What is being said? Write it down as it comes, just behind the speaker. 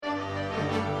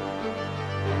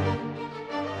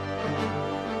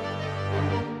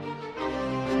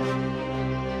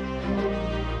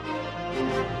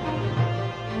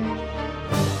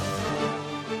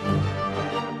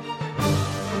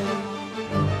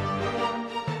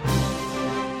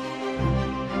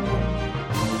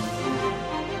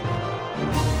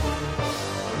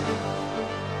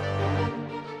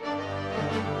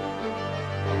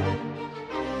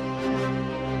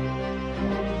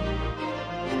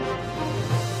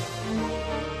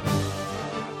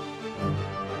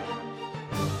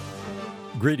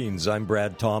Greetings, I'm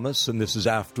Brad Thomas, and this is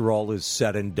After All Is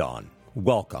Said and Done.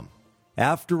 Welcome.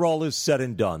 After all is said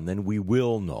and done, then we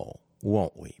will know,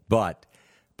 won't we? But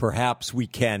perhaps we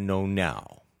can know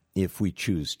now, if we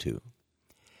choose to.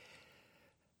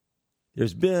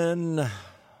 There's been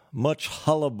much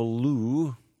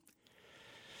hullabaloo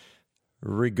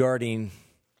regarding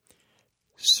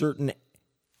certain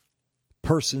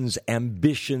persons'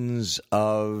 ambitions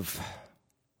of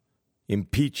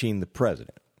impeaching the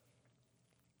president.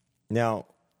 Now,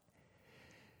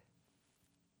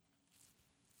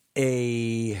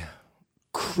 a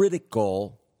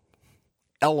critical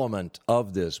element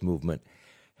of this movement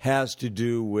has to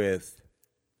do with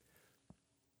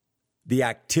the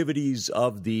activities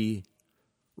of the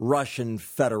Russian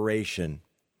Federation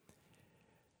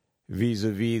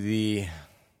vis-a-vis the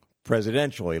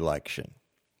presidential election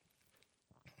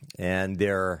and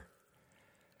their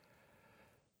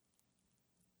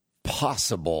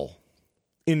possible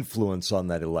influence on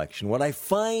that election. What I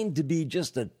find to be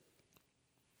just a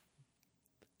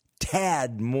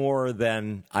tad more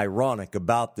than ironic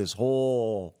about this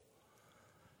whole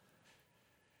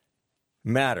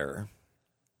matter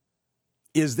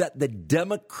is that the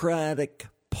Democratic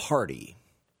Party,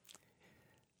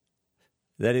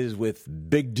 that is with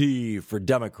big D for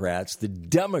Democrats, the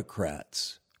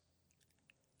Democrats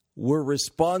were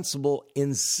responsible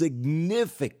in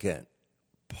significant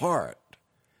part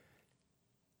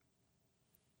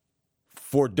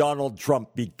for Donald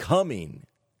Trump becoming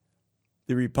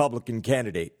the Republican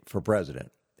candidate for president.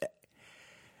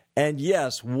 And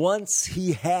yes, once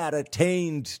he had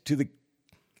attained to the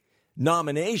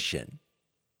nomination,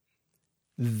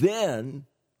 then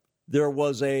there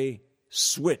was a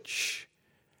switch.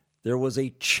 There was a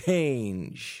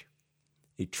change,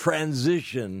 a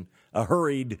transition, a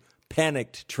hurried,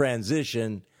 panicked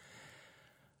transition.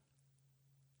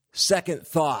 Second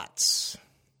thoughts,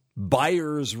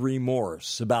 buyer's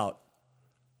remorse about,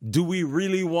 do we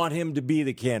really want him to be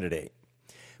the candidate?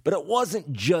 But it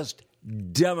wasn't just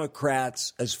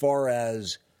Democrats as far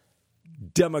as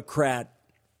Democrat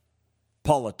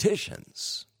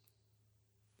politicians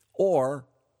or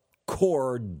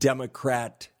core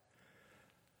Democrat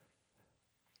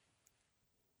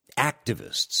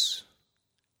activists.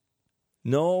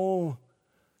 No,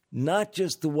 not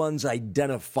just the ones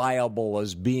identifiable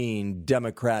as being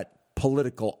Democrat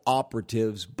political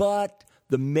operatives, but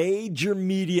the major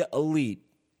media elite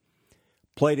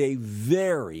played a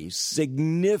very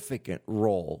significant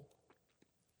role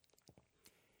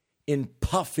in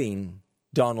puffing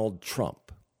Donald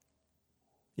Trump,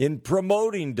 in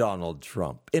promoting Donald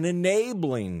Trump, in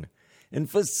enabling and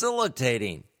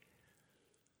facilitating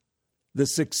the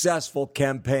successful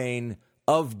campaign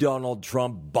of Donald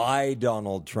Trump by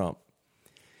Donald Trump.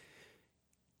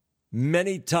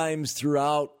 Many times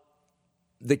throughout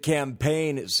the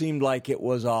campaign, it seemed like it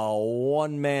was a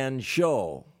one-man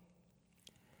show,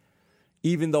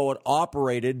 even though it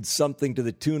operated something to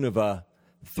the tune of a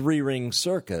three-ring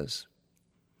circus.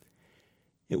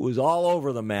 It was all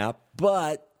over the map,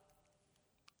 but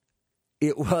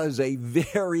it was a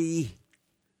very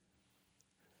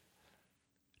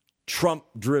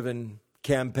Trump-driven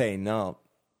campaign. Now,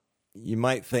 you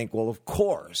might think, well, of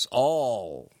course,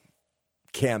 all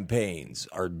campaigns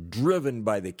are driven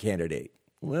by the candidate.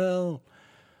 Well,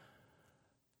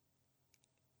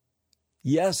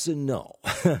 yes and no.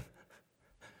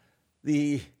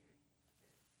 The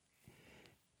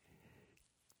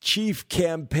chief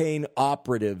campaign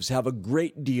operatives have a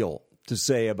great deal to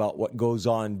say about what goes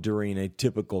on during a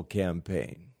typical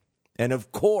campaign. And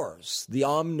of course, the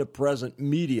omnipresent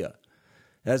media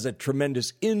has a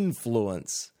tremendous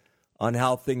influence on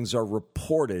how things are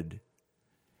reported.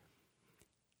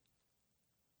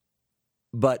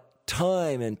 But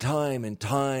time and time and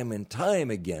time and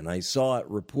time again, I saw it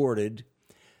reported,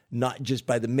 not just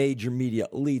by the major media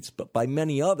elites, but by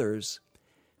many others,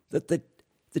 that the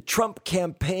Trump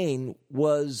campaign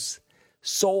was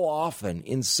so often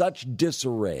in such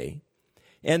disarray,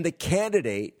 and the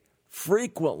candidate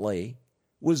frequently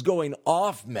was going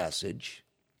off message,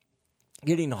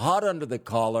 getting hot under the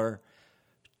collar,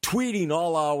 tweeting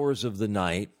all hours of the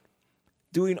night,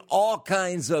 doing all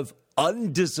kinds of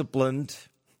undisciplined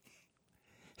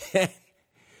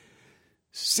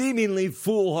seemingly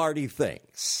foolhardy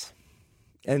things.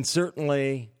 And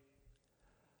certainly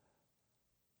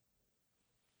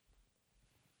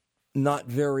not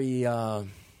very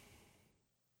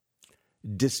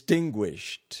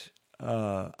distinguished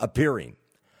appearing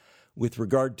with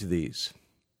regard to these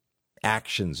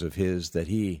actions of his that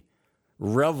he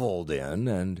reveled in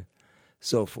and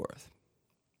so forth.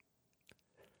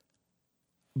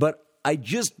 But I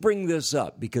just bring this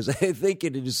up because I think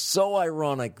it is so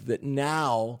ironic that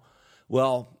now,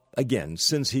 well, again,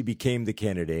 since he became the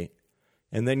candidate,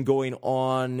 and then going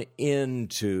on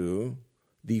into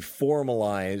the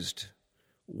formalized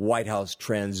White House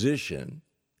transition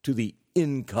to the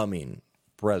incoming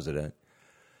president,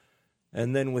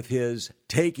 and then with his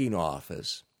taking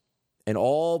office, and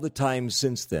all the time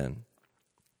since then,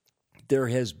 there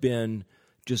has been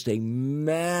just a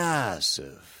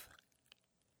massive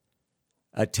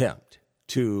attempt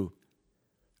to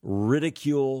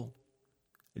ridicule,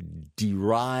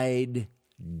 deride,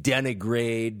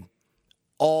 denigrate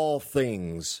all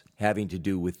things having to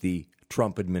do with the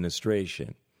Trump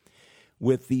administration,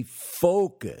 with the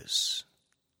focus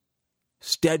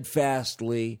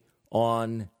steadfastly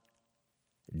on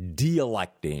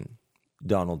de-electing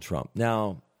Donald Trump.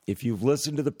 Now, if you've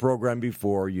listened to the program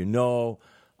before, you know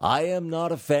I am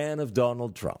not a fan of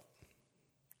Donald Trump.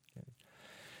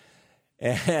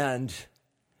 And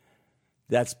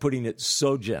that's putting it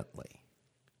so gently.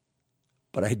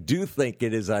 But I do think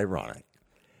it is ironic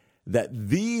that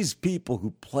these people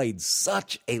who played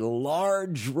such a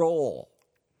large role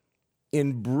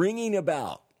in bringing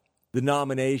about the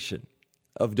nomination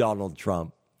of Donald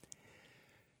Trump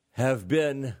have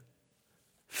been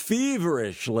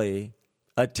feverishly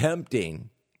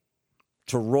attempting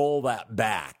to roll that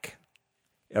back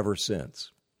ever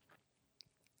since.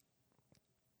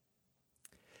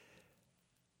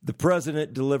 The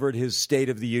president delivered his State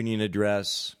of the Union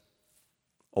address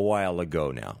a while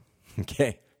ago now,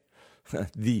 okay?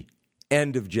 The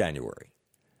end of January.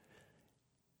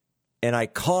 And I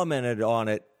commented on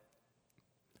it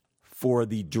for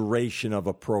the duration of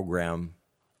a program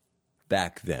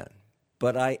back then.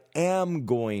 But I am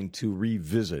going to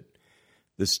revisit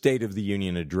the State of the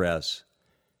Union address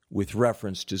with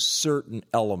reference to certain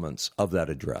elements of that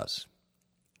address.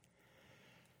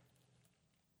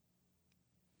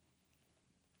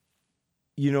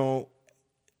 You know,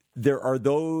 there are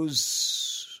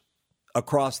those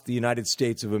across the United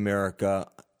States of America,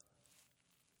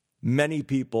 many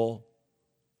people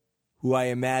who I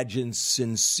imagine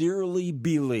sincerely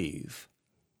believe,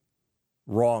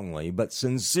 wrongly, but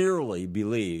sincerely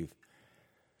believe,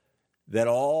 that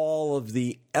all of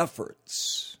the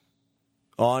efforts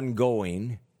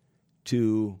ongoing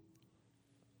to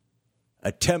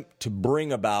attempt to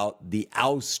bring about the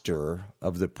ouster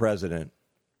of the president,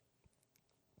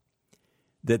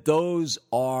 that those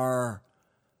are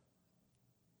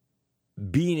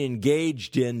being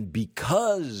engaged in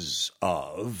because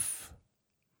of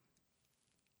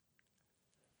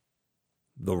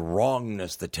the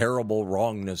wrongness, the terrible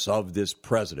wrongness of this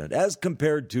president, as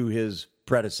compared to his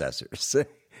predecessors,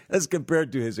 as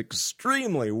compared to his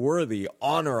extremely worthy,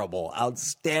 honorable,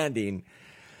 outstanding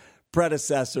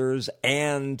predecessors,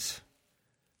 and,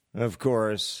 of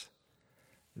course,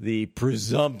 the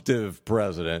presumptive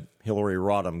president, Hillary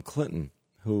Rodham Clinton,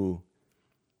 who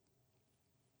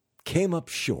came up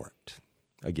short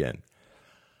again.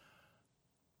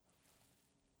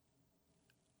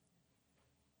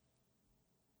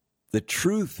 The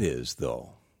truth is,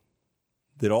 though,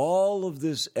 that all of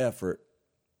this effort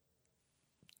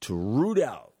to root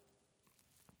out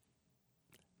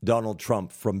Donald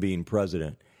Trump from being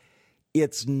president,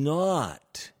 it's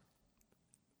not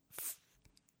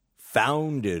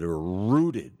founded or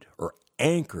rooted or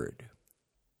anchored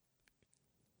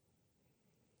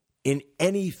in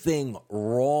anything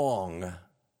wrong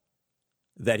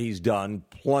that he's done,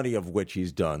 plenty of which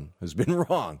he's done has been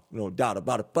wrong, no doubt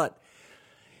about it. But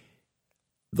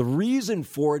the reason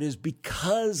for it is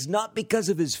not because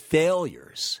of his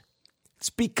failures. It's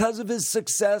because of his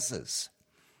successes.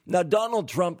 Now, Donald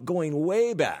Trump, going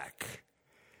way back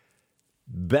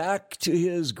to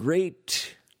his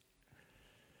great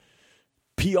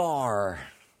PR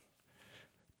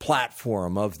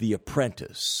platform of The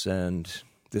Apprentice and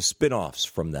the spinoffs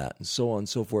from that and so on and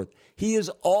so forth, he has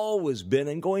always been,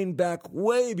 and going back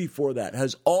way before that,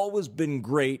 has always been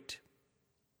great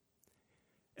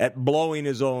at blowing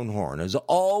his own horn, has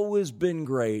always been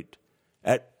great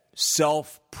at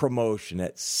self-promotion,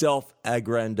 at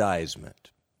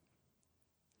self-aggrandizement.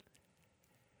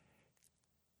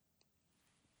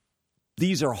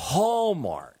 These are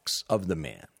hallmarks of the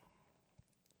man.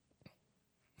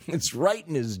 It's right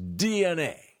in his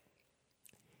DNA.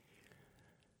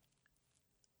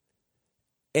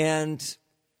 And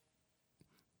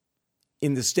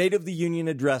in the State of the Union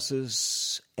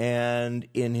addresses and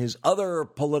in his other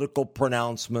political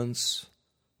pronouncements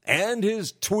and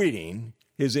his tweeting,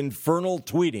 his infernal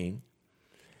tweeting,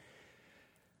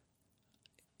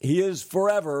 he is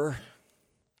forever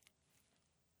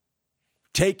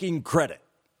taking credit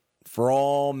for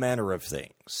all manner of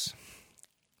things.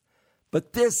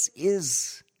 But this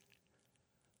is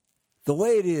the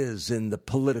way it is in the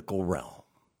political realm,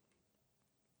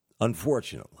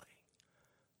 unfortunately.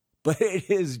 But it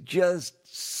is just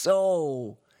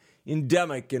so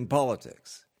endemic in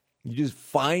politics. You just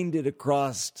find it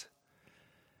across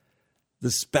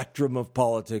the spectrum of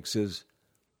politics as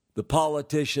the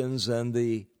politicians and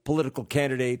the political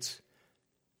candidates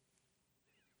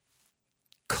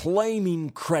claiming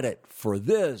credit for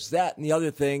this, that, and the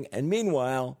other thing, and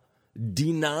meanwhile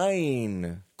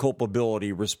denying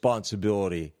culpability,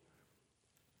 responsibility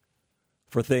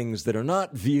for things that are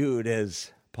not viewed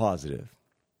as positive.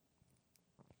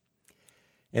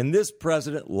 And this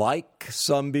president, like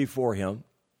some before him,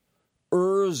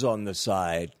 errs on the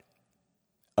side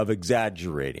of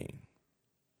exaggerating.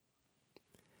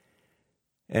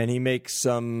 And he makes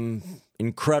some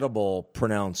incredible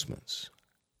pronouncements.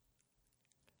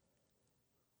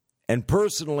 And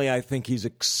personally, I think he's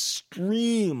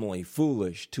extremely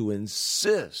foolish to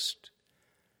insist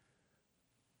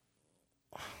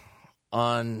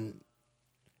on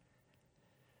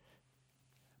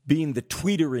being the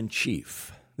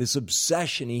tweeter-in-chief. This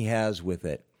obsession he has with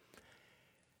it.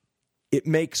 It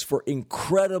makes for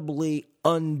incredibly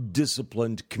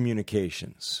undisciplined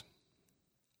communications.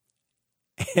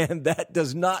 And that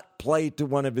does not play to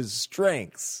one of his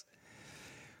strengths.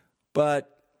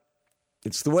 But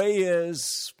it's the way he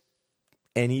is,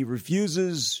 and he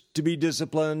refuses to be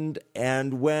disciplined.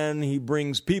 And when he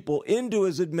brings people into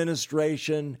his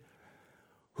administration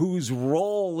whose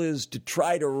role is to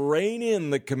try to rein in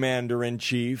the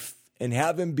commander-in-chief and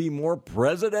have him be more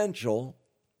presidential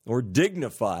or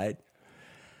dignified,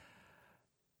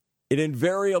 it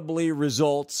invariably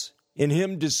results in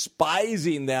him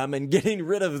despising them and getting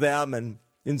rid of them and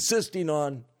insisting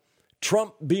on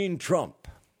Trump being Trump.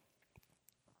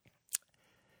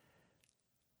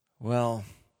 Well,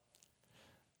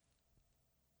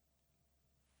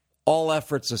 all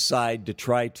efforts aside to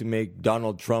try to make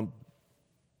Donald Trump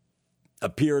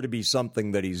appear to be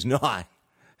something that he's not,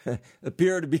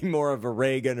 appear to be more of a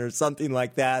Reagan or something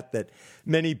like that, that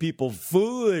many people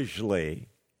foolishly,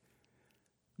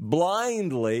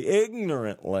 blindly,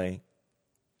 ignorantly,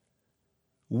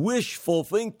 wishful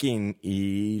thinkingly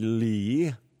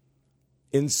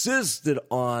insisted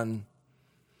on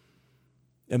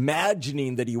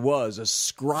imagining that he was,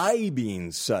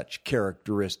 ascribing such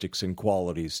characteristics and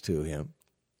qualities to him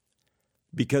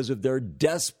because of their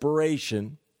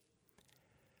desperation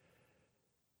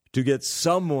to get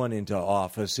someone into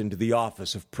office, into the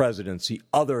office of presidency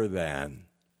other than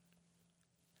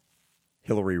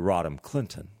Hillary Rodham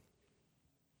Clinton.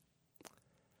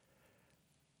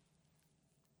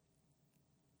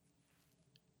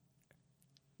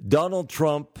 Donald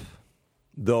Trump,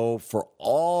 though, for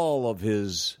all of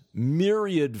his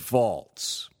myriad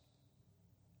faults,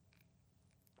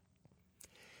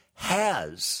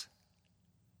 has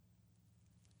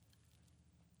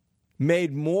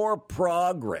made more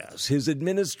progress. His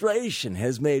administration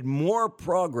has made more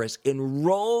progress in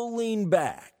rolling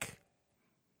back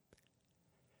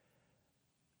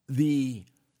the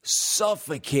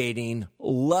suffocating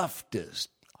leftist,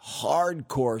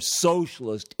 hardcore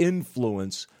socialist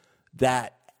influence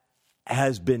that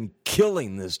has been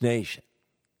killing this nation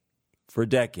for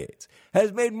decades,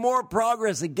 has made more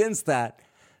progress against that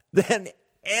than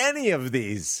any of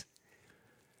these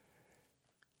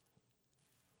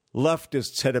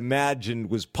leftists had imagined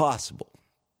was possible.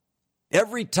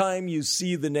 Every time you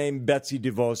see the name Betsy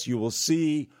DeVos, you will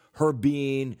see her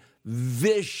being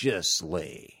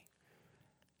viciously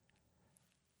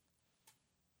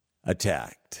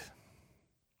attacked.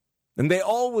 And they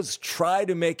always try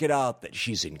to make it out that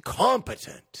she's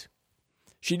incompetent.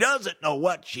 She doesn't know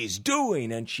what she's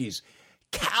doing, and she's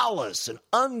callous and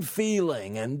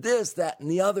unfeeling, and this, that,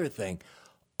 and the other thing.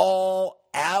 All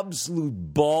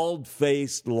absolute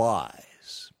bald-faced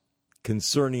lies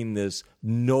concerning this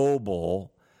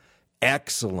noble,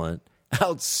 excellent,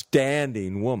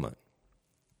 outstanding woman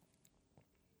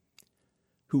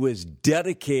who has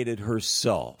dedicated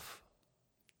herself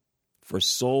for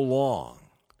so long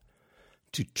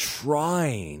to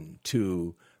trying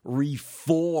to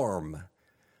reform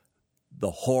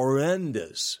the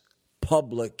horrendous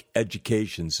public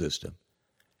education system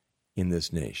in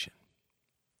this nation.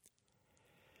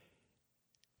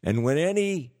 And when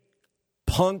any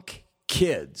punk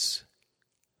kids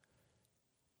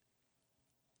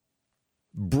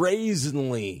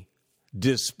brazenly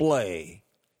display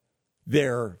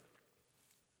their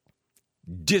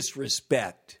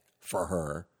disrespect for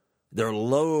her, their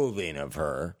loathing of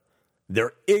her,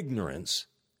 their ignorance,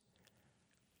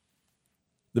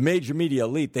 The major media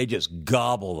elite, they just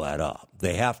gobble that up.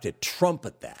 They have to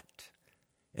trumpet that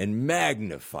and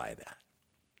magnify that.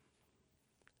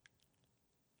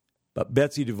 But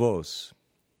Betsy DeVos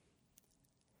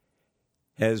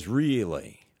has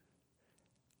really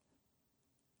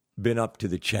been up to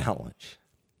the challenge.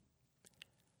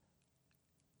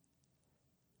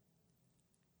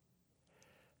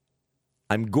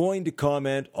 I'm going to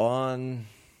comment on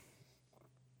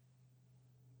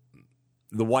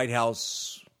the White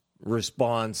House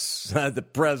response, the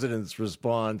president's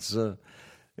response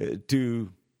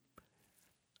to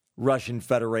Russian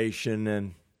Federation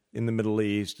and in the Middle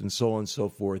East and so on and so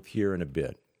forth here in a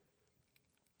bit.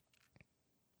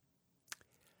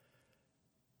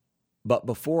 But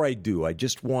before I do, I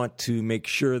just want to make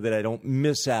sure that I don't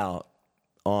miss out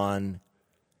on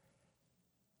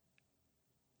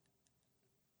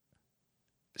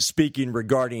speaking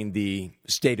regarding the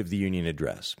State of the Union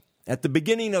address. At the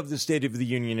beginning of the State of the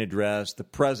Union address, the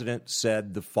president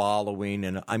said the following,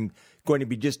 and I'm going to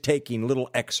be just taking little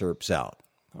excerpts out.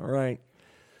 All right?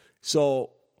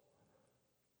 So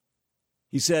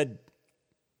he said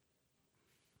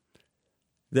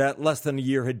that less than a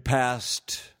year had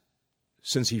passed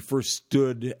since he first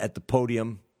stood at the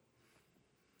podium,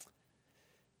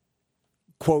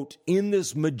 quote, in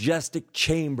this majestic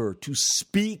chamber to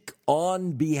speak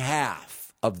on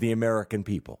behalf of the American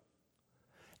people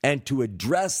and to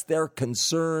address their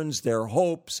concerns, their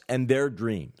hopes, and their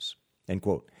dreams, end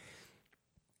quote.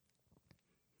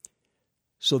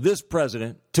 So this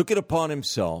president took it upon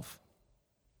himself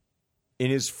in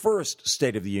his first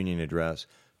State of the Union address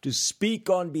to speak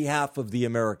on behalf of the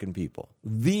American people,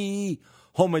 the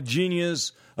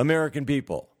homogeneous American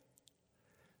people.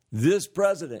 This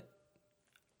president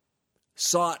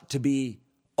sought to be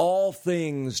all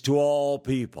things to all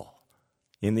people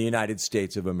in the United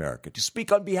States of America, to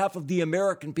speak on behalf of the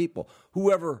American people,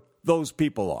 whoever those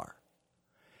people are.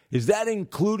 Is that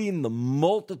including the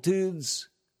multitudes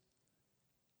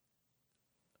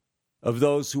of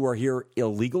those who are here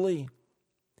illegally?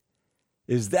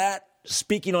 Is that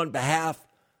speaking on behalf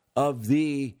of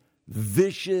the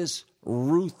vicious,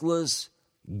 ruthless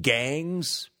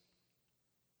gangs?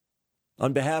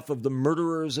 On behalf of the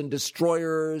murderers and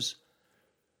destroyers,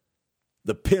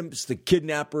 the pimps, the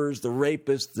kidnappers, the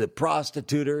rapists, the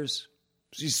prostituters?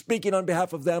 Was he speaking on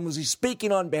behalf of them? Was he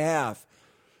speaking on behalf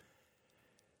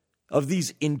of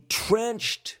these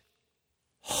entrenched,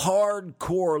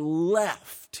 hardcore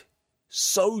left,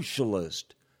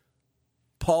 socialist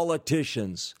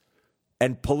politicians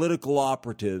and political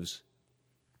operatives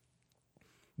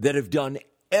that have done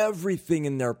everything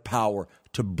in their power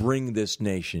to bring this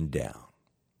nation down,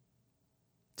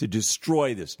 to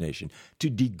destroy this nation, to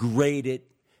degrade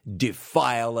it,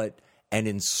 defile it, and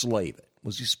enslave it?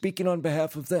 Was he speaking on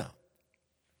behalf of them?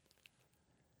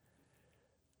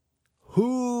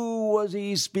 Who was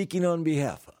he speaking on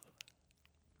behalf of?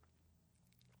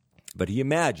 But he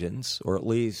imagines, or at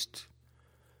least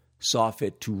saw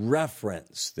fit to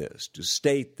reference this, to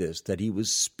state this, that he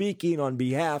was speaking on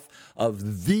behalf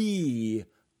of the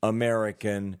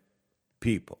American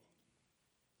people.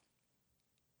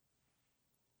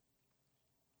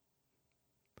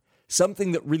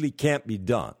 Something that really can't be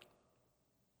done.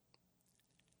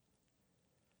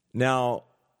 Now,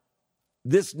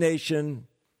 this nation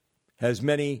has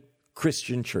many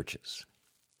Christian churches.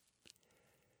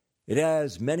 It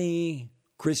has many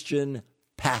Christian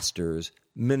pastors,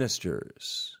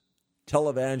 ministers,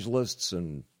 televangelists,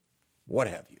 and what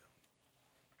have you.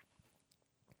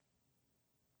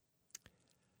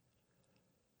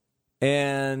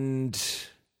 And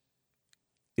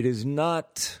it is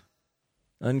not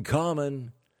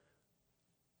uncommon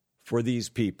for these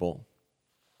people,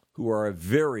 who are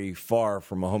very far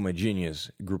from a homogeneous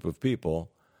group of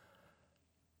people,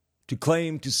 to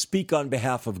claim to speak on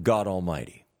behalf of God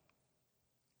Almighty.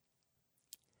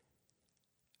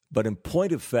 But in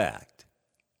point of fact,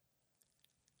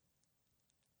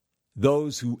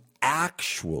 those who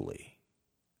actually,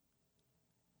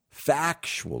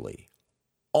 factually,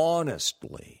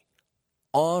 honestly,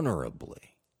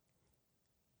 honorably,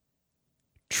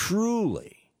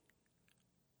 truly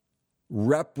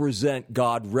represent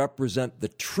God, represent the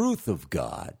truth of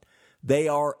God, they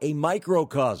are a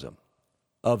microcosm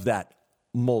of that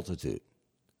multitude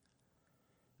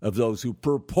of those who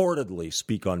purportedly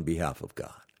speak on behalf of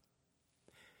God.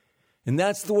 And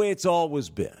that's the way it's always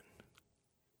been.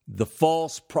 The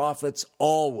false prophets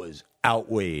always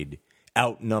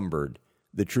outnumbered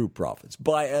the true prophets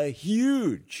by a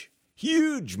huge,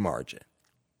 huge margin.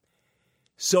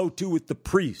 So too with the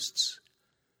priests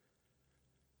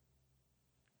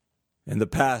and the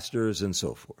pastors and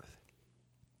so forth.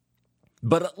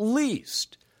 But at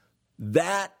least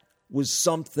that was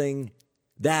something,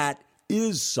 that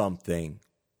is something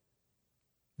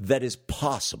that is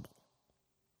possible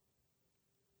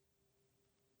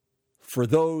for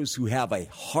those who have a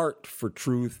heart for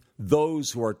truth,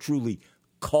 those who are truly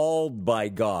called by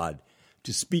God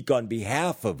to speak on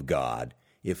behalf of God.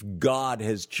 If God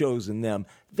has chosen them,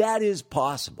 that is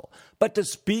possible. But to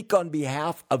speak on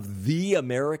behalf of the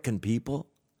American people?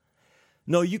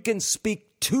 No, you can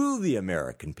speak to the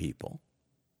American people.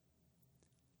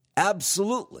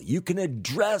 Absolutely. You can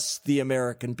address the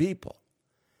American people.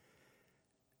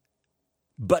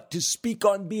 But to speak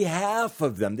on behalf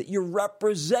of them, that you're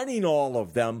representing all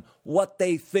of them, what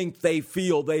they think, they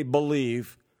feel, they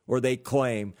believe, or they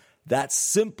claim, that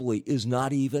simply is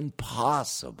not even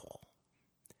possible.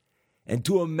 And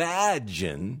to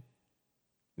imagine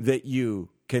that you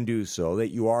can do so, that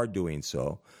you are doing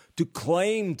so, to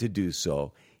claim to do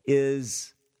so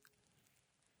is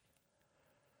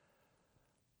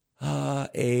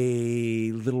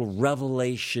a little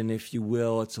revelation, if you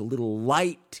will. It's a little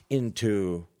light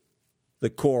into the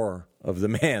core of the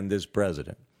man, this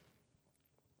president.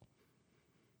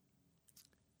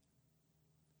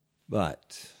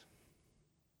 But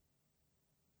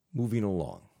moving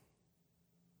along.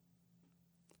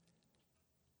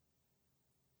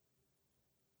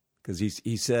 Because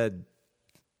he said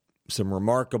some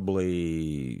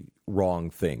remarkably wrong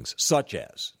things, such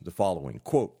as the following,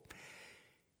 quote,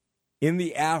 "In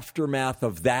the aftermath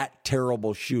of that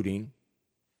terrible shooting,"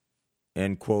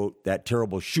 end quote, that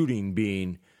terrible shooting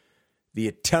being the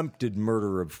attempted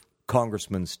murder of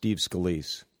Congressman Steve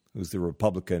Scalise, who's the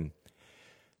Republican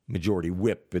majority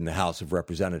whip in the House of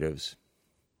Representatives,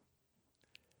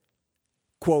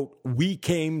 quote, "We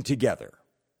came together,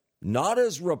 not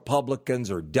as Republicans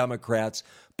or Democrats,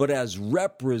 but as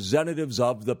representatives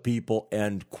of the people,"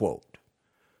 end quote.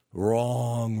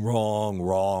 Wrong, wrong,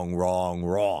 wrong, wrong,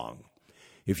 wrong.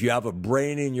 If you have a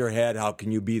brain in your head, how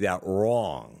can you be that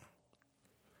wrong?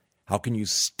 How can you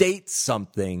state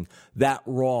something that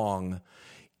wrong,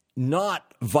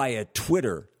 not via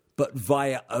Twitter, but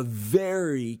via a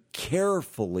very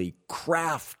carefully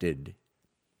crafted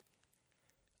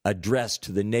address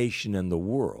to the nation and the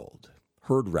world,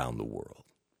 heard around the world?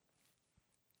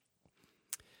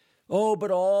 Oh,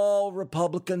 but all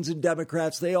Republicans and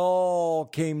Democrats, they all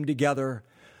came together.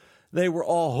 They were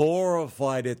all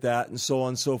horrified at that, and so on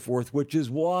and so forth, which is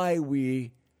why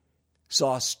we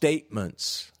saw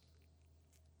statements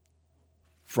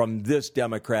from this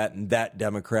Democrat and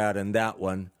that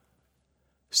one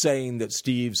saying that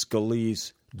Steve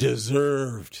Scalise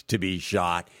deserved to be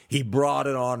shot. He brought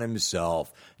it on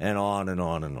himself, and on and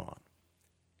on and on.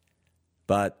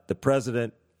 But the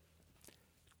president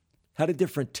had a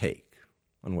different take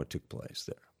on what took place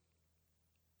there.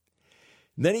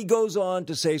 And then he goes on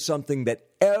to say something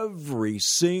that every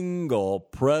single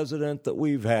president that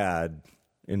we've had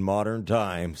in modern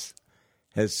times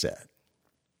has said.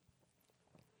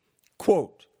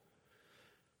 Quote,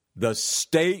 "The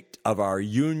state of our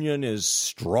union is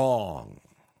strong,"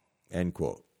 end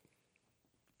quote.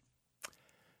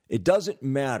 It doesn't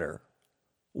matter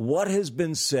what has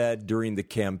been said during the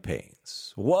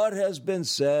campaigns, what has been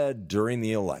said during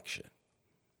the election.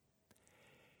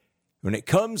 When it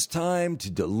comes time to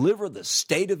deliver the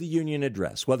State of the Union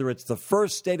address, whether it's the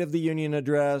first State of the Union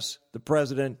address the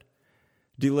president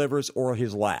delivers or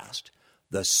his last,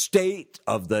 the State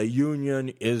of the Union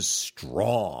is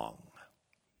strong.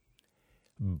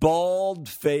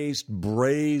 Bald-faced,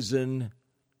 brazen,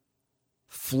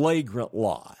 flagrant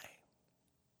lie.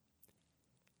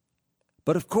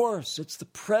 But of course, it's the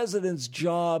president's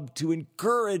job to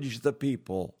encourage the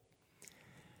people,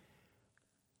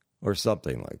 or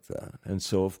something like that. And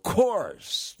so, of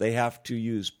course, they have to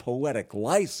use poetic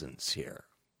license here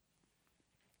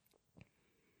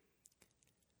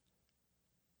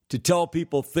to tell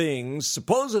people things,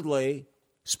 supposedly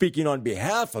speaking on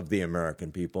behalf of the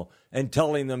American people, and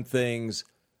telling them things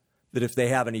that if they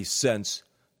have any sense,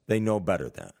 they know better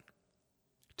than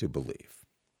to believe.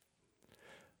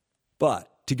 But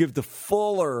to give the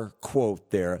fuller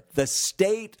quote there, "The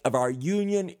state of our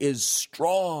union is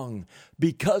strong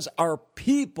because our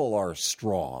people are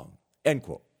strong," end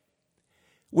quote,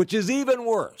 which is even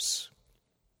worse.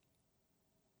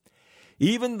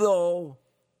 Even though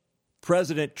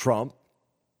President Trump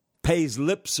pays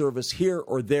lip service here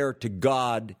or there to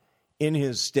God in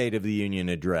his State of the Union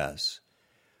address,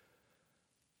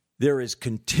 there is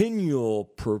continual,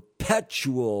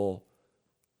 perpetual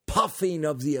puffing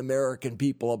of the American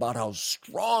people about how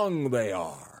strong they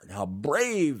are, and how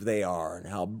brave they are, and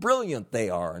how brilliant they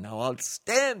are, and how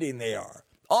outstanding they are.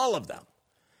 All of them.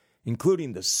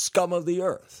 including the scum of the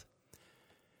earth.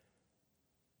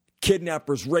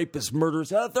 Kidnappers, rapists, murderers,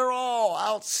 they're all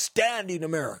outstanding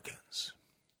Americans.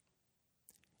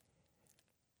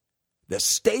 The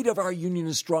state of our union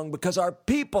is strong because our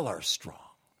people are strong.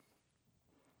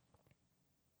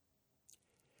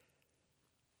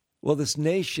 Well, this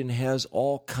nation has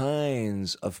all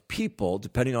kinds of people,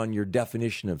 depending on your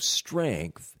definition of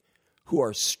strength, who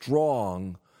are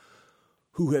strong,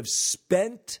 who have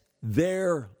spent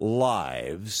their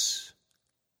lives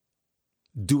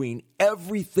doing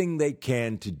everything they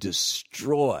can to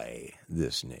destroy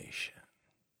this nation.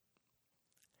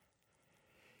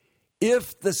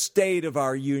 If the state of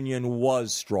our union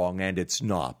was strong, and it's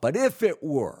not, but if it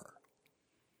were,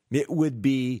 it would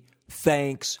be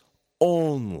thanks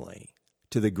only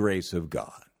to the grace of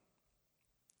God.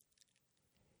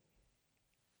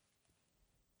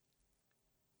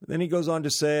 Then he goes on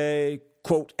to say,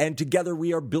 quote, and together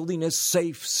we are building a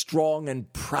safe, strong,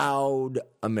 and proud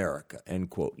America,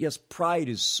 end quote. Yes, pride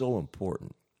is so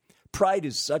important. Pride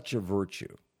is such a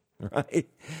virtue, right?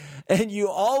 And you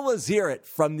always hear it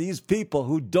from these people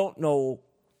who don't know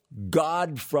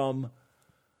God from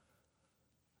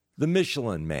the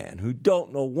Michelin Man, who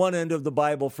don't know one end of the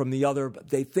Bible from the other, but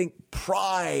they think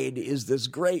pride is this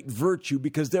great virtue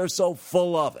because they're so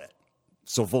full of it,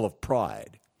 so full of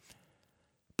pride.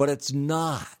 But it's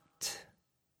not.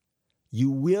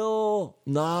 You will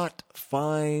not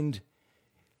find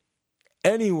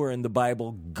anywhere in the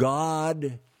Bible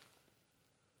God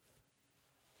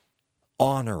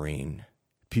honoring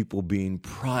people being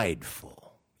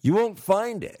prideful. You won't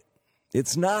find it.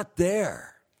 It's not there.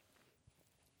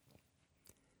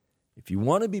 If you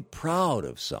want to be proud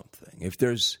of something, if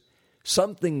there's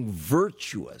something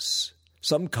virtuous,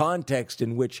 some context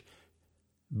in which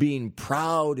being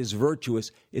proud is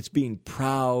virtuous, it's being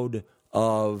proud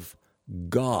of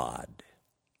God,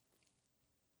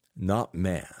 not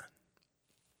man.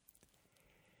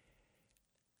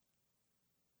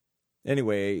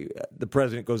 Anyway, the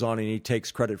president goes on and he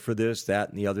takes credit for this, that,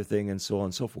 and the other thing, and so on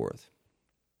and so forth.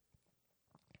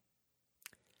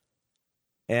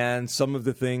 And some of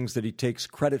the things that he takes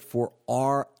credit for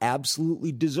are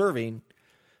absolutely deserving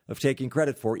of taking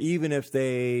credit for, even if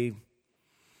they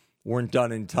weren't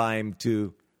done in time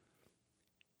to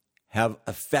have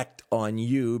effect on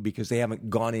you because they haven't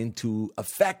gone into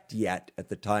effect yet at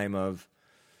the time of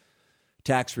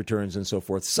tax returns and so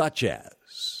forth, such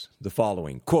as the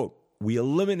following, quote, we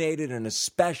eliminated an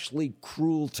especially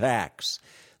cruel tax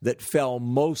that fell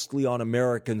mostly on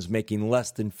Americans making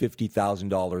less than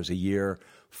 $50,000 a year,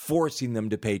 forcing them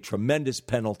to pay tremendous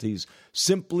penalties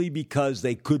simply because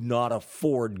they could not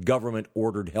afford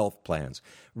government-ordered health plans.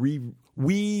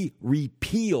 We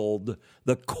repealed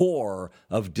the core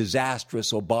of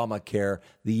disastrous Obamacare.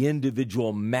 The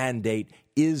individual mandate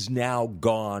is now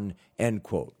gone, end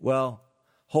quote. Well,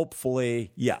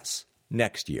 hopefully, yes,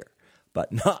 next year,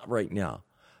 but not right now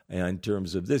in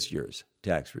terms of this year's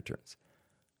tax returns.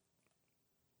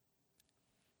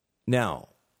 Now,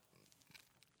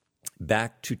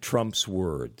 back to Trump's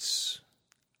words.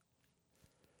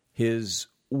 His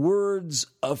words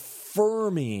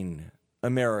affirming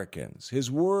Americans,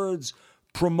 his words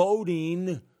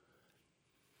promoting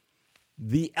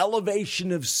the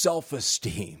elevation of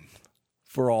self-esteem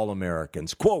for all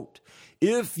Americans. Quote,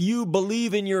 if you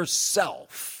believe in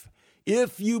yourself,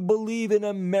 if you believe in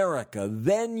America,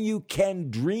 then you can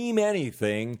dream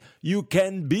anything, you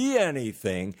can be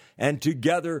anything, and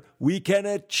together we can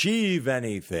achieve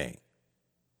anything.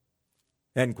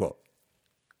 End quote.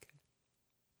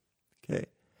 Okay.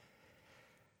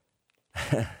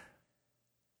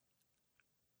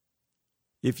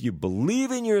 If you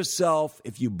believe in yourself,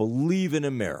 if you believe in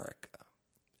America,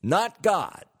 not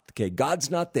God, okay,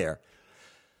 God's not there,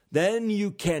 then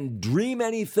you can dream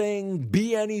anything,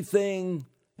 be anything,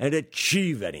 and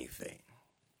achieve anything.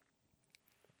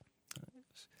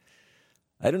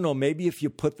 I don't know, maybe if you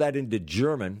put that into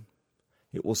German,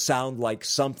 it will sound like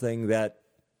something that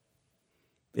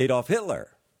Adolf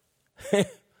Hitler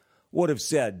would have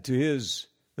said to his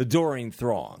adoring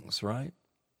throngs, right?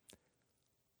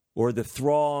 Or the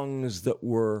throngs that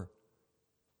were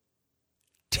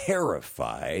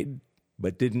terrified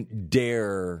but didn't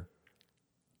dare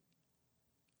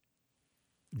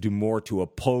do more to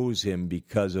oppose him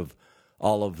because of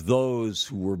all of those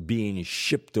who were being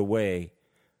shipped away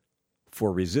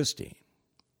for resisting.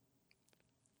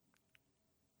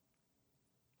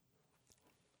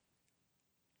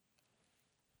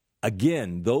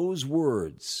 Again, those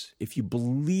words, if you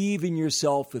believe in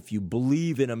yourself, if you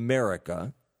believe in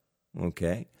America,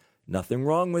 okay, Nothing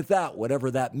wrong with that, whatever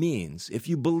that means. If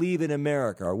you believe in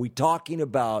America, are we talking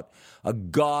about a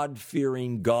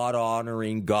God-fearing,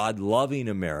 God-honoring, God-loving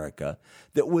America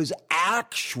that was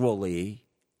actually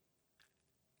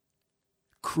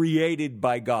created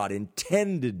by God,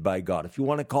 intended by God? If you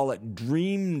want to call it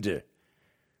dreamed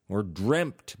or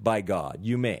dreamt by God,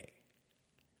 you may.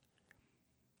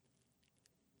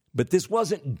 But this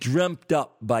wasn't dreamt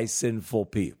up by sinful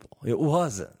people. It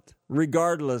wasn't,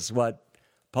 regardless what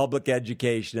public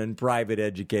education and private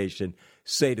education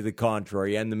say to the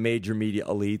contrary, and the major media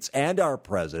elites and our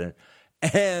president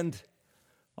and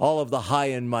all of the high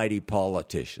and mighty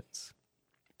politicians.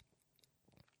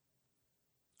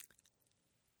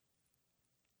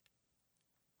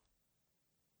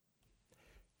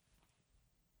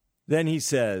 Then he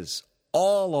says,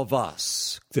 all of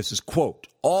us, this is quote,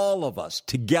 all of us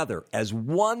together as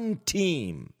one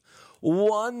team,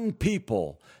 one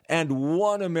people, and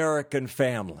one American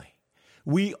family.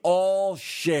 We all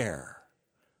share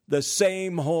the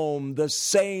same home, the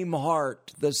same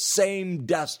heart, the same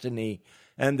destiny,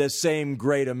 and the same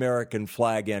great American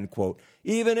flag, end quote.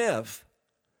 Even if,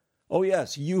 oh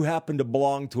yes, you happen to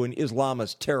belong to an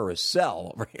Islamist terrorist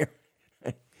cell over here.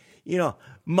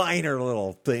 Minor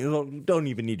little things. Don't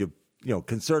even need to,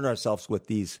 concern ourselves with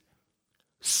these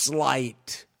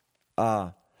slight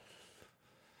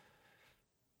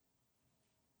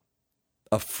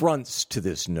affronts to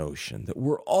this notion that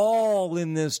we're all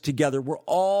in this together. We're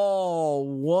all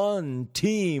one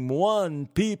team, one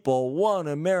people, one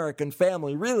American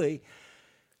family. Really,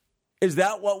 is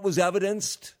that what was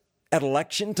evidenced at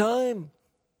election time?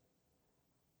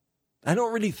 I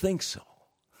don't really think so.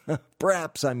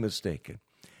 Perhaps I'm mistaken.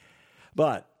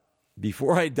 But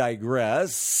before I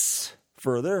digress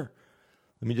further,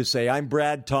 let me just say I'm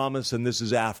Brad Thomas, and this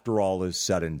is After All Is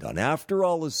Said and Done. After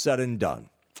All Is Said and Done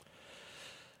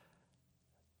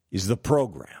is the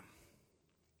program.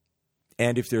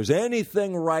 And if there's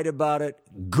anything right about it,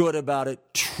 good about it,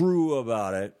 true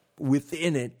about it,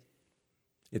 within it,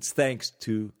 it's thanks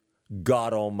to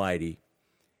God Almighty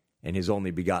and His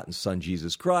only begotten Son,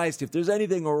 Jesus Christ. If there's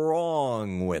anything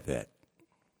wrong with it,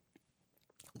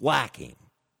 lacking,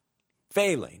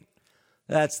 failing,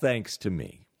 that's thanks to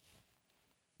me.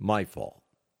 My fault.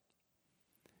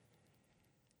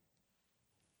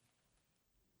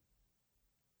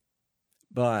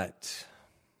 But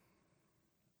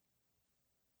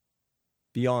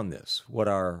beyond this, what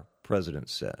our president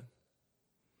said.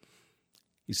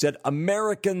 He said,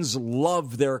 Americans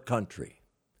love their country.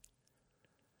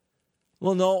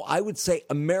 Well, no, I would say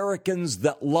Americans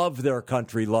that love their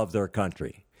country love their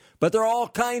country. But there are all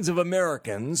kinds of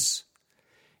Americans,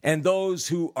 and those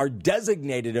who are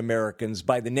designated Americans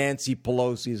by the Nancy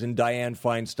Pelosi's and Dianne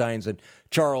Feinstein's and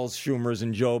Charles Schumer's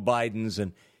and Joe Biden's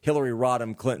and Hillary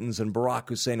Rodham Clinton's and Barack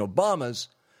Hussein Obama's,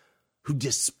 who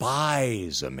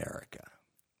despise America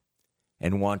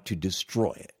and want to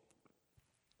destroy it.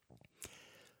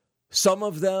 Some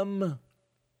of them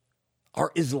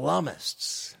are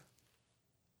Islamists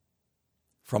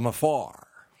from afar.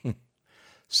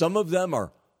 Some of them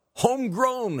are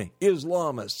homegrown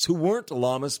Islamists who weren't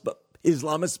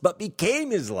Islamists but became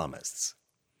Islamists,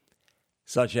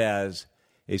 such as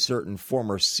a certain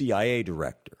former CIA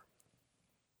director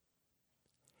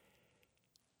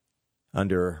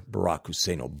under Barack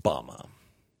Hussein Obama.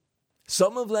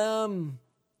 Some of them,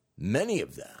 many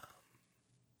of them,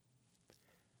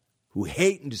 who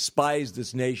hate and despise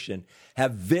this nation,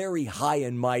 have very high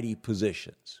and mighty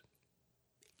positions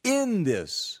in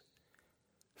this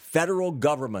federal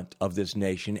government of this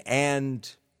nation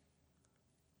and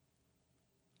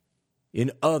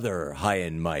in other high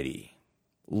and mighty,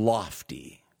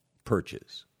 lofty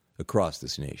perches across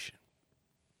this nation.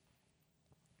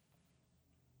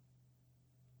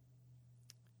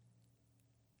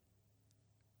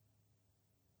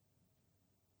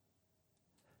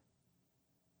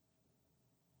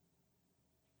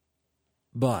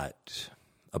 But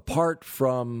apart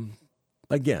from,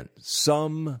 again,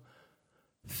 some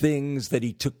things that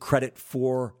he took credit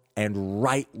for, and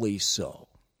rightly so,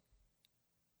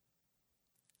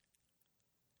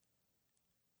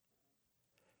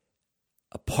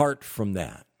 apart from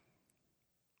that,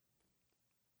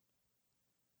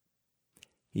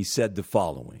 he said the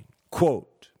following,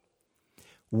 quote,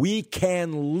 "We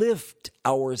can lift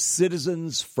our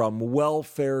citizens from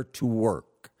welfare to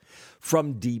work,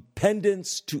 from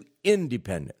dependence to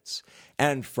independence,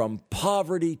 and from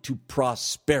poverty to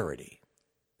prosperity,"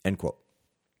 end quote.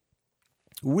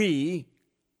 We,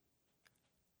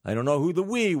 I don't know who the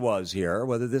we was here,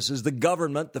 whether this is the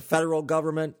government, the federal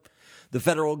government, the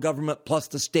federal government plus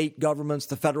the state governments,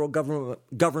 the federal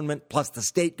government plus the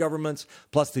state governments,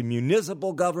 plus the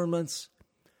municipal governments,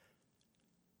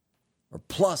 or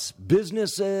plus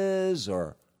businesses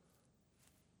or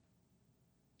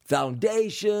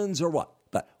foundations or what.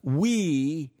 But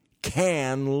we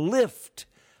can lift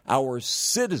our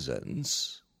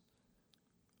citizens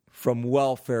from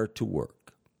welfare to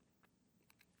work,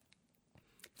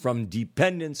 from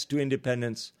dependence to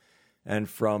independence, and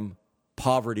from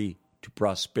poverty to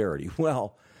prosperity.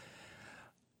 Well,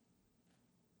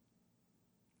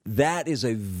 that is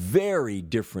a very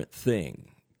different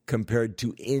thing compared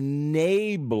to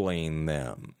enabling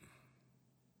them,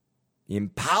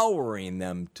 empowering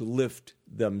them to lift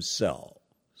themselves.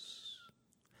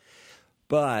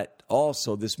 But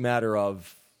also this matter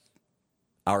of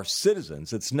our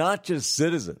citizens. It's not just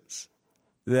citizens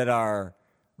that are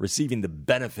receiving the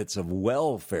benefits of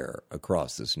welfare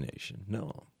across this nation.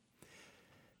 No.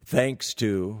 Thanks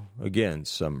to, again,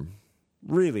 some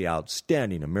really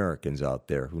outstanding Americans out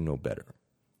there who know better.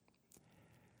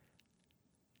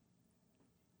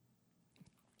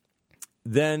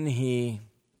 Then he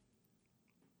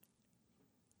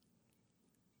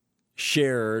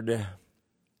shared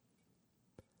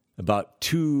about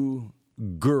 2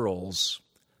 girls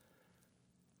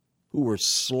who were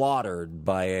slaughtered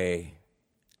by a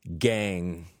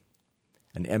gang,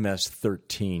 an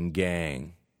MS-13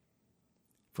 gang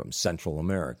from Central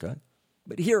America.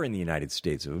 But here in the United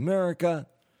States of America,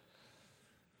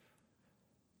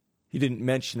 he didn't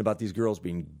mention about these girls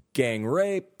being gang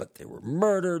raped, but they were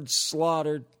murdered,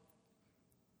 slaughtered.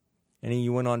 And he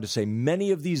went on to say,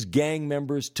 many of these gang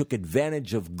members took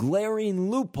advantage of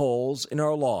glaring loopholes in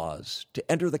our laws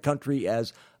to enter the country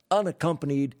as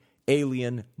unaccompanied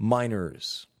alien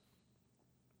minors.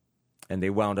 And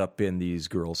they wound up in these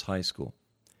girls' high school.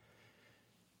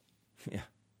 Yeah.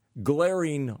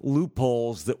 Glaring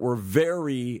loopholes that were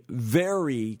very,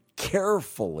 very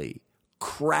carefully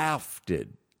crafted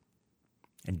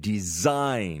and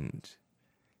designed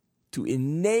to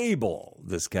enable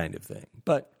this kind of thing.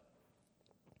 But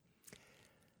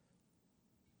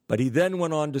he then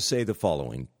went on to say the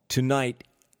following: tonight,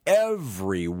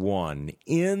 everyone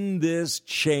in this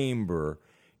chamber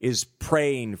is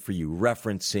praying for you,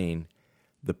 referencing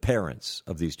the parents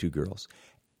of these 2 girls.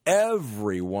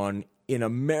 Everyone in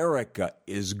America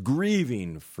is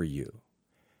grieving for you.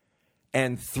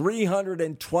 And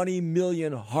 320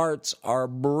 million hearts are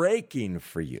breaking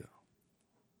for you.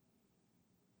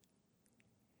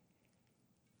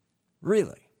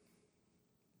 Really?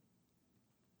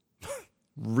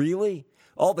 Really?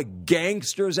 All the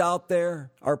gangsters out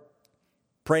there are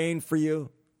praying for you.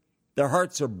 Their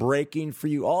hearts are breaking for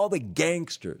you. All the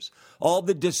gangsters, all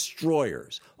the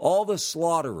destroyers, all the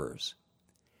slaughterers.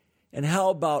 And how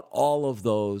about all of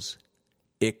those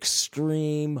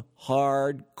extreme,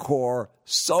 hardcore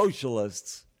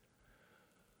socialists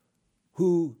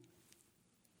who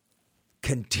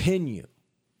continue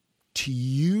to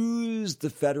use the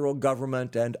federal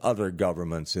government and other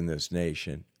governments in this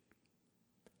nation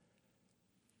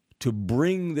to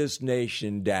bring this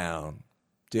nation down,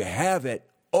 to have it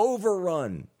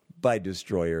overrun by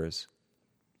destroyers?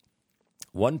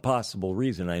 One possible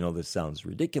reason, I know this sounds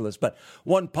ridiculous, but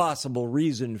one possible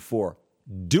reason for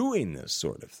doing this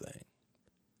sort of thing,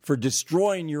 for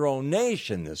destroying your own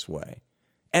nation this way,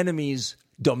 enemies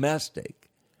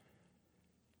domestic,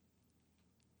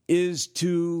 is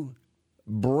to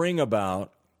bring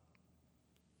about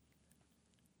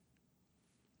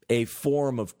a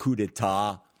form of coup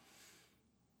d'etat,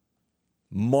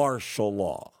 martial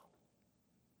law,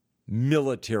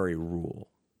 military rule,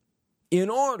 in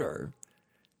order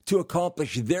to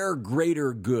accomplish their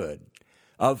greater good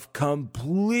of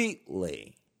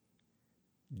completely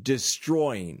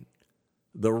destroying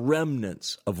the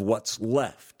remnants of what's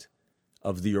left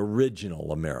of the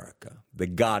original America, the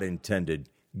God-intended,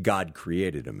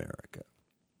 God-created America.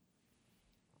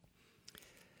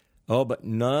 Oh, but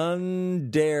none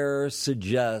dare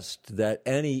suggest that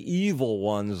any evil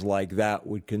ones like that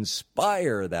would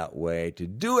conspire that way to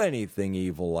do anything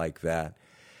evil like that,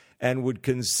 and would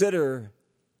consider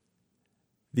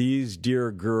these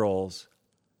dear girls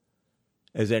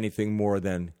as anything more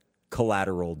than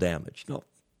collateral damage. No,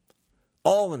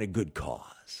 all in a good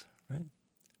cause, right?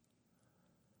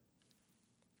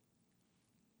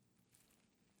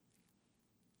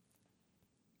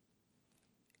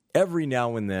 Every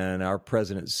now and then, our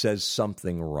president says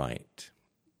something right.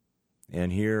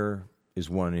 And here is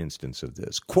one instance of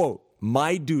this. Quote,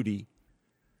 "My duty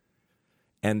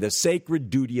and the sacred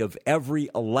duty of every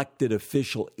elected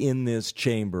official in this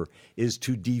chamber is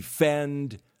to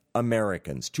defend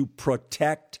Americans, to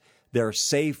protect their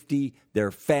safety,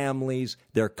 their families,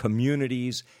 their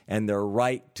communities, and their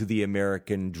right to the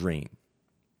American dream.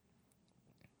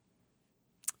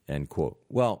 End quote.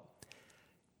 Well,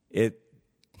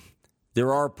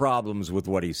 there are problems with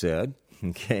what he said.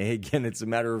 Okay, again, it's a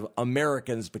matter of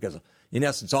Americans, because in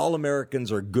essence, all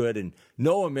Americans are good and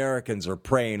no Americans are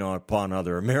preying upon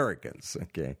other Americans.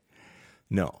 Okay,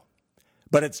 no.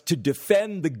 But it's to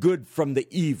defend the good from the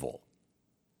evil,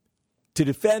 to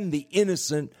defend the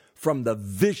innocent from the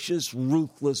vicious,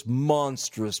 ruthless,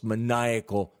 monstrous,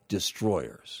 maniacal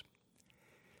destroyers.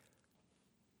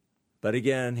 But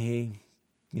again, he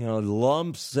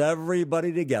lumps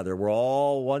everybody together. We're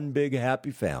all one big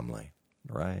happy family,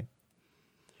 right?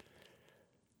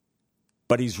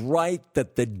 But he's right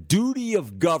that the duty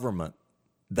of government,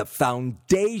 the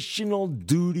foundational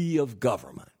duty of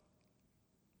government,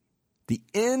 the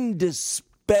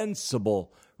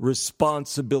indispensable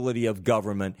responsibility of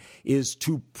government is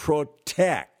to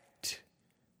protect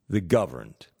the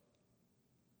governed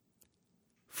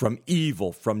from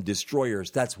evil, from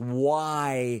destroyers. That's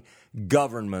why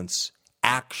governments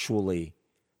actually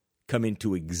come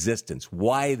into existence.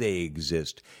 Why they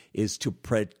exist is to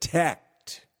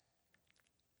protect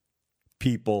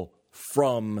people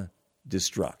from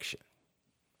destruction.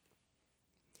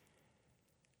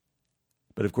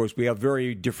 But of course, we have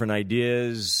very different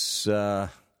ideas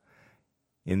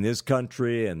in this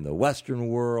country and the Western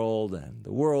world and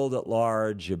the world at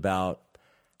large about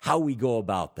how we go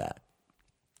about that.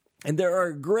 And there are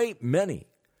a great many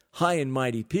high and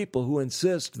mighty people who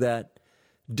insist that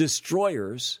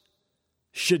destroyers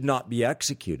should not be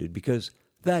executed, because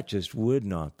that just would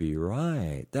not be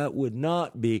right. That would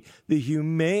not be the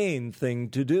humane thing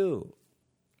to do.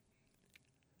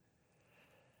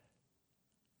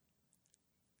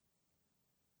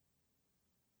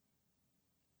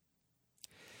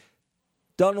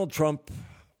 Donald Trump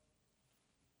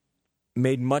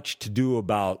made much to do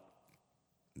about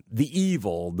the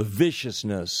evil, the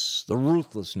viciousness, the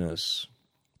ruthlessness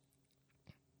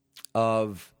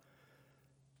of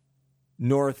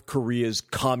North Korea's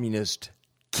communist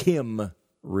Kim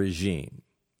regime.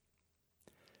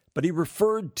 But he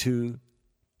referred to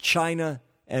China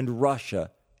and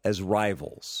Russia as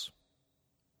rivals.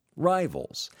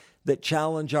 Rivals that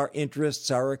challenge our interests,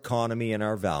 our economy, and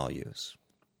our values.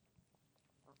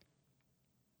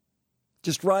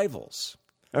 Just rivals,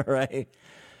 all right?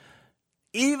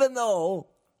 Even though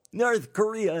North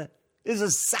Korea is a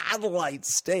satellite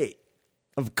state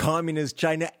of communist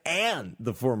China and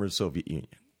the former Soviet Union.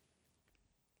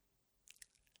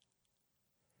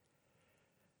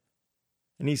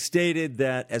 And he stated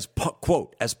that,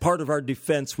 quote, as part of our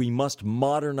defense, we must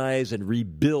modernize and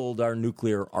rebuild our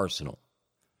nuclear arsenal, ...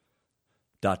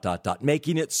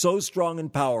 making it so strong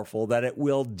and powerful that it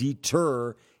will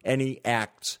deter any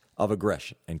acts of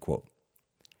aggression, end quote.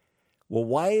 Well,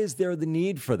 why is there the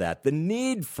need for that? The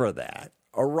need for that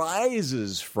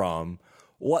arises from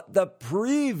what the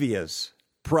previous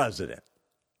president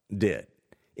did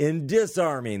in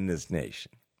disarming this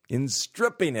nation, in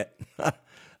stripping it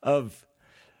of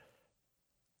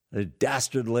a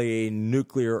dastardly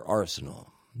nuclear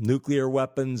arsenal. Nuclear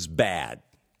weapons, bad.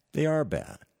 They are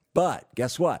bad. But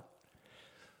guess what?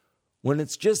 When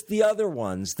it's just the other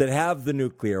ones that have the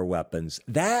nuclear weapons,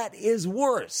 that is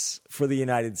worse for the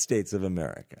United States of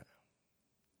America.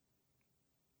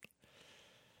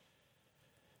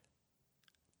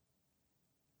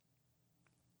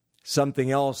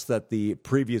 Something else that the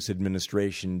previous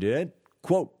administration did,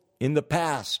 quote, in the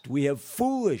past, we have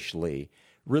foolishly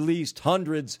released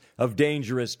hundreds of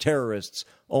dangerous terrorists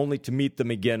only to meet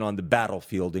them again on the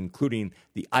battlefield, including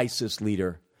the ISIS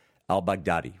leader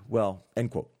al-Baghdadi. Well, end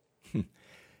quote.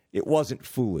 It wasn't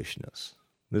foolishness.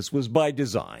 This was by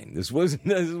design. This was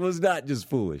not just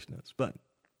foolishness, but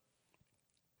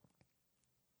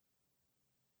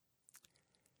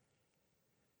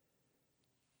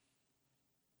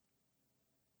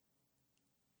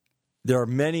there are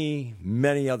many,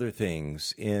 many other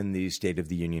things in the State of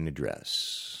the Union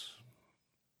address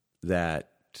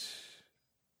that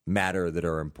matter, that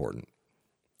are important.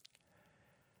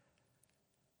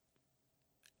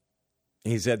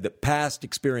 He said that past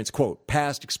experience, quote,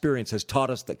 past experience has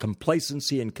taught us that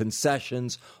complacency and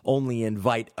concessions only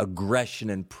invite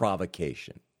aggression and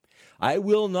provocation. I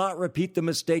will not repeat the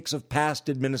mistakes of past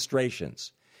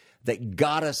administrations that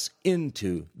got us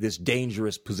into this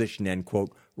dangerous position, end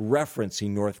quote,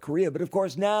 referencing North Korea. But of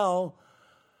course now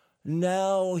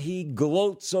he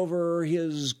gloats over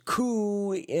his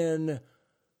coup in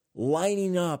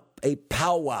lining up a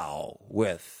powwow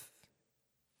with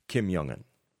Kim Jong-un.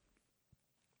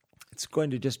 it's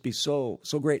going to just be so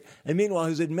great. And meanwhile,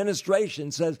 his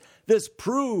administration says this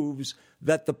proves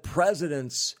that the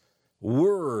president's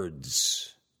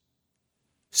words,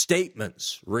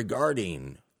 statements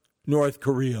regarding North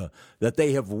Korea, that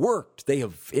they have worked, they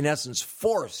have, in essence,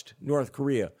 forced North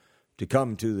Korea to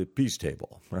come to the peace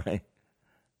table, right?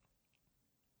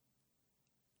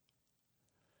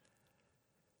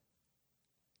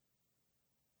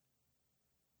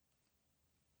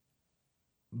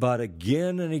 But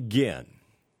again and again,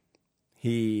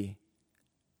 he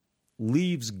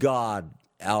leaves God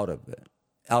out of it,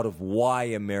 out of why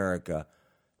America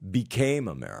became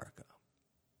America.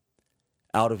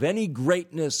 Out of any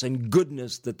greatness and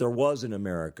goodness that there was in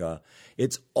America,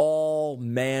 it's all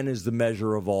man is the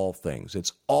measure of all things.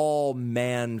 It's all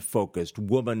man-focused,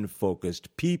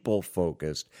 woman-focused,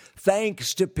 people-focused,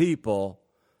 thanks to people,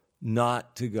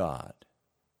 not to God.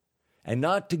 And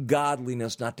not to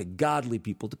godliness, not to godly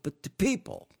people, but to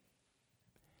people.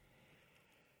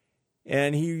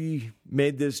 And he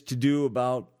made this to-do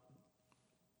about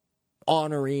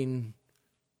honoring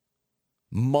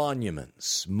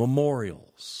monuments,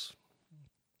 memorials.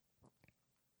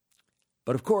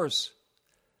 But of course,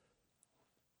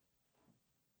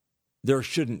 there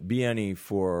shouldn't be any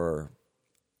for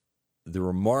the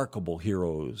remarkable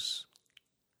heroes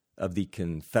of the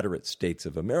Confederate States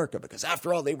of America, because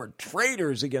after all, they were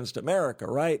traitors against America,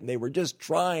 right? And they were just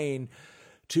trying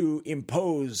to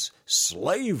impose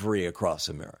slavery across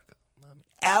America.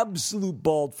 Absolute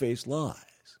bald-faced lies.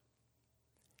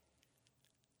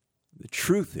 The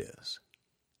truth is,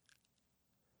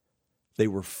 they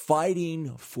were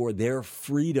fighting for their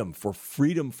freedom for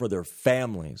their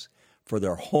families, for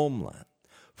their homeland,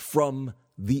 from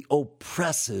the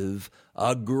oppressive,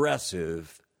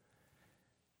 aggressive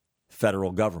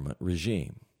federal government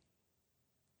regime.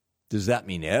 Does that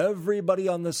mean everybody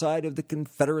on the side of the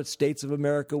Confederate States of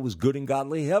America was good and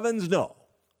godly? Heavens, no.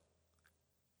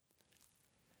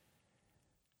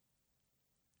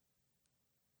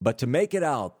 But to make it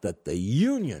out that the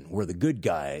Union were the good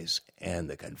guys and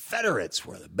the Confederates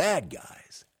were the bad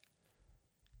guys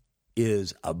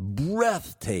is a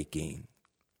breathtaking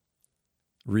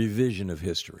revision of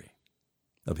history,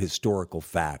 of historical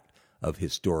fact, of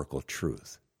historical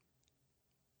truth.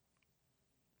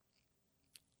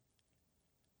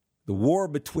 The war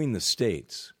between the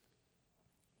states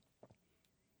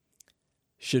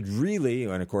should really,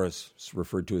 and of course it's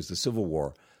referred to as the Civil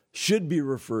War, should be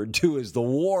referred to as the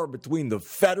war between the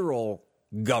federal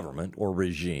government or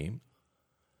regime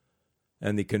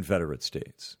and the Confederate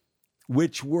States,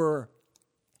 which were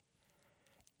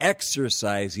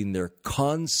exercising their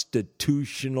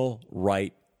constitutional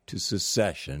right to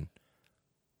secession,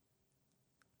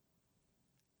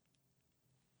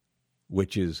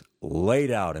 which is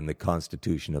laid out in the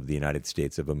Constitution of the United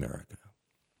States of America.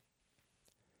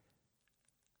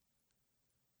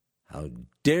 How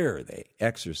dare they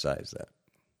exercise that?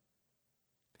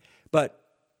 But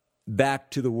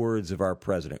back to the words of our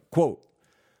president. Quote,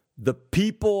 "The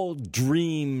people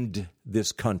dreamed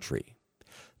this country.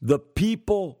 The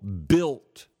people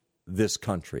built this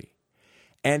country.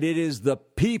 And it is the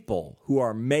people who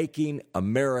are making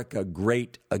America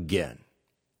great again.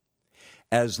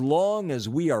 As long as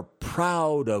we are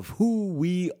proud of who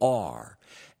we are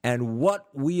and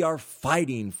what we are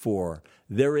fighting for,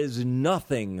 there is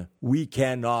nothing we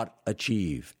cannot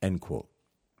achieve," end quote.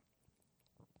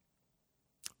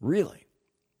 Really?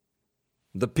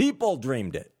 The people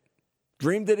dreamed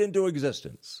it into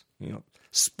existence,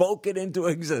 spoke it into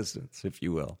existence, if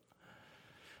you will.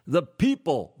 The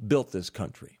people built this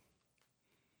country.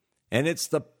 And it's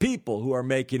the people who are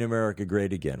making America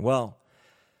great again. Well,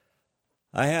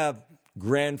 I have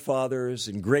grandfathers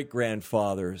and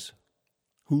great-grandfathers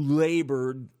who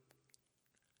labored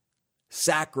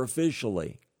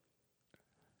sacrificially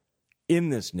in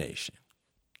this nation.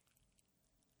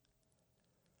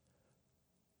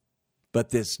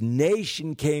 But this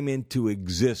nation came into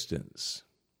existence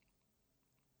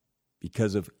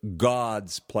because of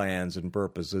God's plans and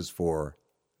purposes for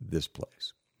this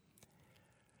place.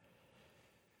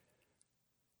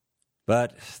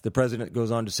 But the president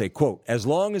goes on to say, quote, "As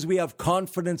long as we have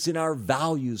confidence in our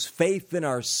values, faith in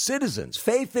our citizens,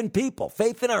 faith in people,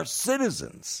 faith in our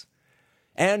citizens,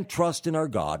 and trust in our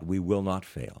God, we will not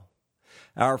fail.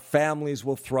 Our families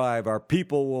will thrive, our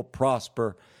people will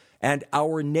prosper, and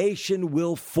our nation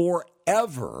will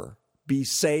forever be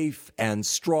safe and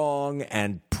strong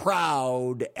and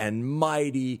proud and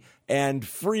mighty and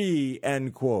free,"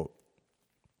 end quote.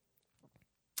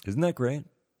 Isn't that great?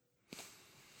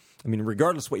 I mean,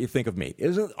 regardless what you think of me,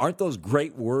 aren't those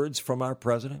great words from our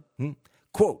president?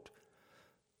 Quote,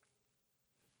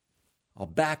 I'll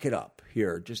back it up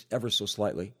here just ever so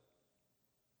slightly.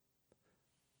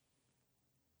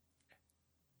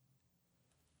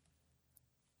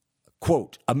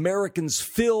 Quote, Americans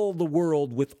fill the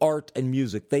world with art and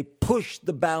music. They push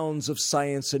the bounds of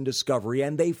science and discovery,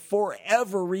 and they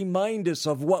forever remind us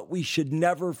of what we should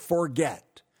never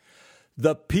forget.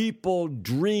 The people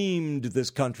dreamed this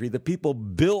country. The people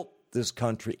built this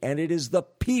country, and it is the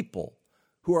people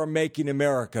who are making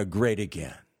America great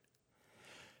again.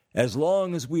 As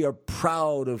long as we are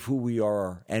proud of who we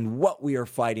are and what we are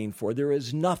fighting for, there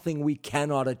is nothing we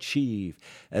cannot achieve.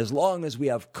 As long as we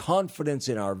have confidence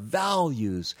in our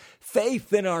values,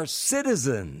 faith in our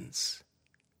citizens,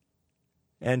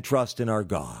 and trust in our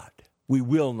God, we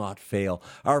will not fail.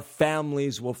 Our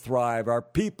families will thrive, our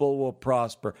people will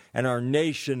prosper, and our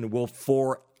nation will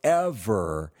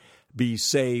forever be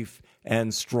safe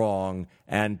and strong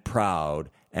and proud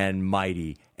and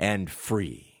mighty and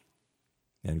free.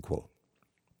 End quote.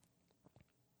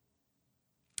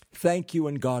 Thank you,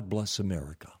 and God bless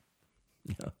America.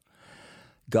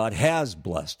 God has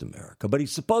blessed America, but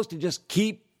he's supposed to just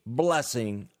keep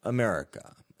blessing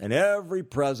America. And every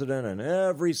president and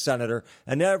every senator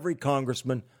and every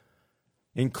congressman,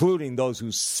 including those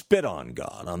who spit on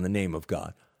God, on the name of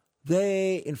God,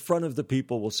 they, in front of the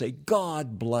people, will say,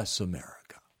 God bless America.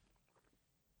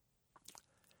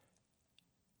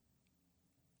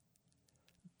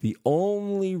 The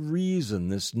only reason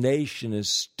this nation is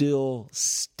still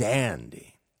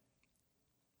standing,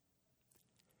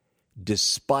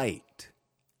 despite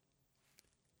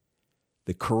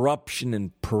the corruption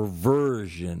and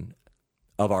perversion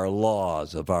of our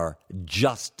laws, of our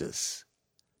justice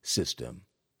system,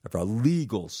 of our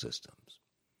legal systems,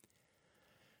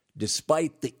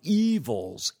 despite the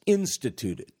evils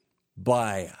instituted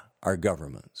by our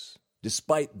governments,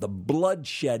 despite the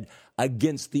bloodshed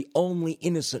against the only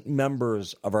innocent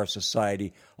members of our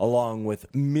society, along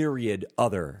with myriad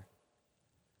other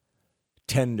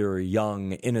tender,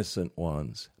 young, innocent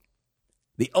ones.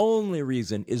 The only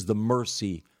reason is the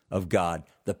mercy of God,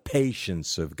 the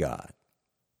patience of God.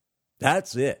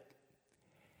 That's it.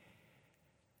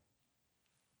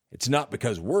 It's not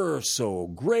because we're so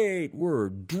great, we're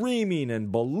dreaming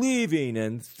and believing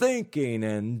and thinking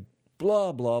and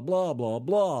blah, blah, blah, blah,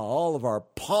 blah, all of our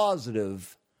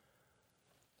positive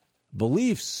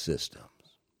belief systems.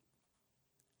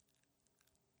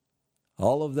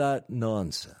 All of that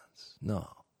nonsense. No.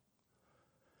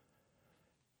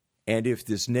 And if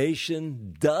this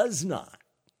nation does not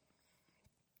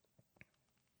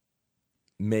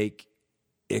make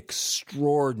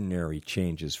extraordinary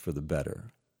changes for the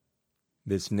better,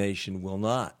 this nation will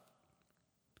not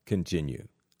continue,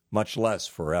 much less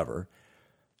forever.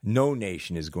 No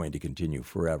nation is going to continue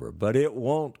forever, but it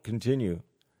won't continue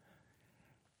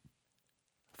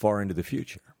far into the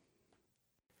future.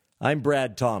 I'm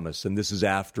Brad Thomas, and this is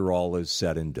After All Is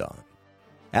Said and Done.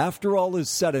 After all is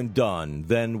said and done,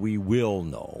 then we will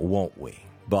know, won't we?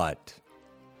 But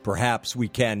perhaps we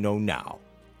can know now,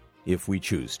 if we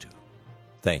choose to.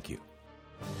 Thank you.